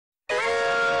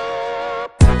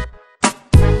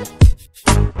Hey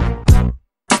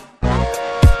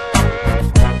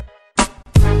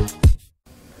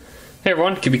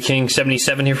everyone,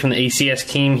 QBKing77 here from the ACS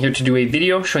team, here to do a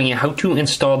video showing you how to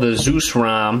install the Zeus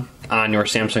ROM on your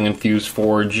Samsung Infuse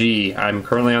 4G. I'm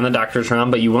currently on the Doctor's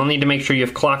ROM, but you will need to make sure you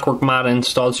have Clockwork Mod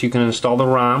installed so you can install the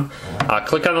ROM.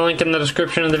 Click on the link in the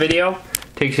description of the video.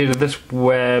 Takes you to this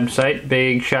website.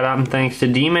 Big shout out and thanks to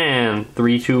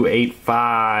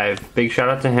DMan3285. Big shout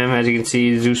out to him. As you can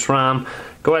see, Zeus ROM.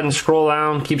 Go ahead and scroll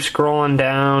down, keep scrolling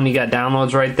down. You got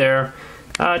downloads right there.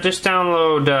 Just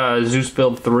download Zeus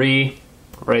Build 3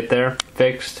 right there,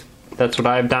 fixed. That's what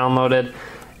I've downloaded,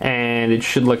 and it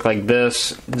should look like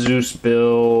this: Zeus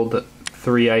Build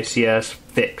 3 ICS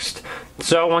fixed.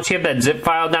 So once you have that zip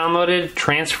file downloaded,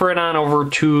 transfer it on over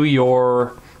to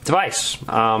your device,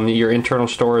 your internal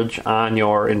storage on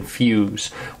your Infuse.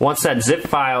 Once that zip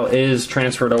file is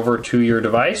transferred over to your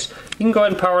device, you can go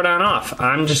ahead and power it on off.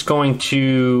 I'm just going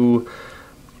to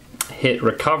hit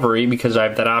recovery because I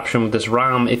have that option with this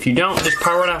ROM. If you don't, just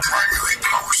power it on.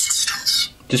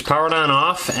 Just power it on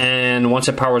off, and once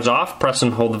it powers off, press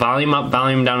and hold the volume up,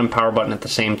 volume down, and power button at the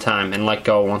same time, and let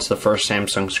go once the first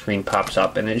Samsung screen pops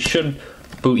up, and it should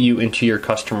boot you into your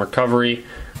custom recovery,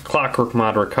 Clockwork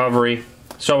Mod recovery.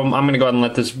 So I'm going to go ahead and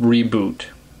let this reboot.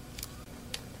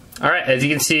 Alright, as you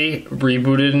can see,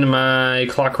 rebooted into my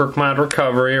Clockwork Mod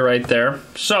recovery right there.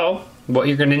 So what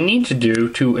you're going to need to do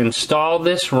to install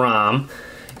this ROM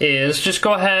is just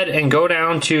go ahead and go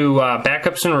down to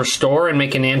Backups and Restore and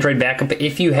make an Android backup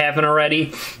if you haven't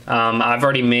already. I've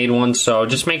already made one, so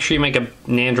just make sure you make an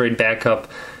Android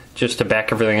backup just to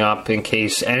back everything up in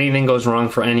case anything goes wrong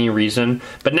for any reason.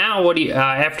 But now,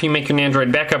 after you make an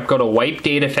Android backup, go to Wipe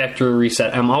Data Factory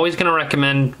Reset. I'm always going to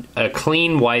recommend a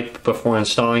clean wipe before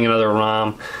installing another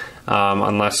ROM.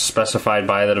 Unless specified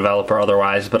by the developer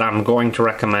otherwise, but I'm going to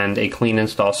recommend a clean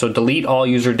install. So delete all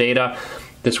user data.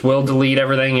 This will delete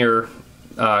everything, your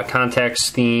contacts,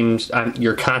 themes,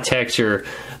 your contacts, your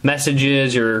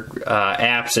messages, your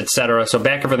apps, etc. So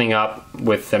back everything up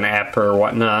with an app or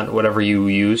whatnot, whatever you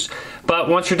use. But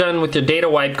once you're done with your data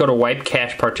wipe, go to Wipe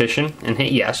Cache Partition and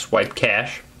hit Yes, Wipe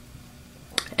Cache.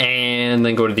 And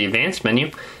then go to the Advanced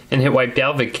menu and hit Wipe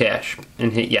Dalvik Cache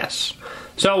and hit Yes.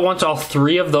 So once all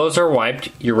three of those are wiped,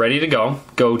 you're ready to go.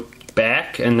 Go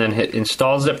back and then hit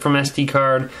Install Zip from SD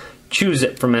card, choose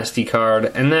Zip from SD card,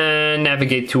 and then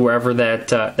navigate to wherever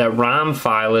that ROM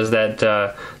file is,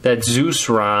 that Zeus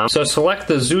ROM. So select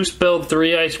the Zeus Build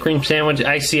 3 Ice Cream Sandwich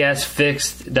ICS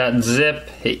fixed.zip,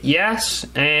 hit Yes,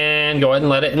 and go ahead and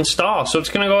let it install. So it's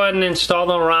going to go ahead and install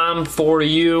the ROM for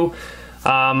you.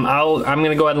 I'm going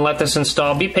to go ahead and let this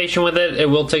install. Be patient with it. It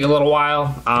will take a little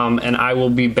while, and I will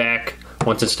be back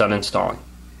once it's done installing.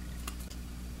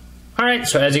 Alright,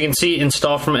 so as you can see,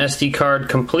 install from SD card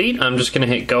complete. I'm just going to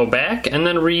hit go back and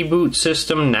then reboot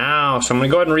system now. So I'm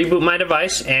going to go ahead and reboot my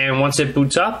device, and once it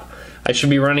boots up, I should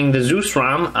be running the Zeus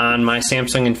ROM on my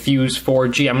Samsung Infuse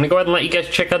 4G. I'm going to go ahead and let you guys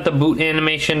check out the boot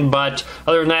animation, but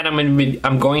other than that,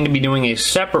 I'm going to be doing a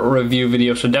separate review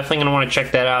video, so definitely going to want to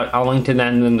check that out. I'll link to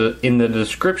that in the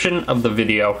description of the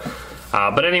video.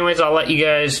 But anyways, I'll let you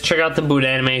guys check out the boot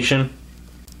animation.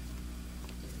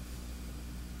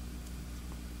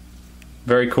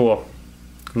 Very cool.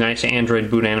 Nice Android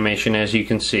boot animation, as you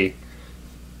can see.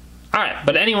 Alright,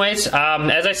 but anyways,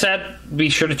 as I said, be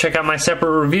sure to check out my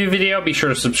separate review video. Be sure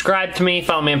to subscribe to me.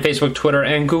 Follow me on Facebook, Twitter,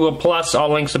 and Google+. All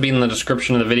links will be in the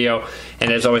description of the video.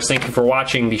 And as always, thank you for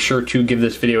watching. Be sure to give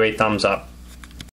this video a thumbs up.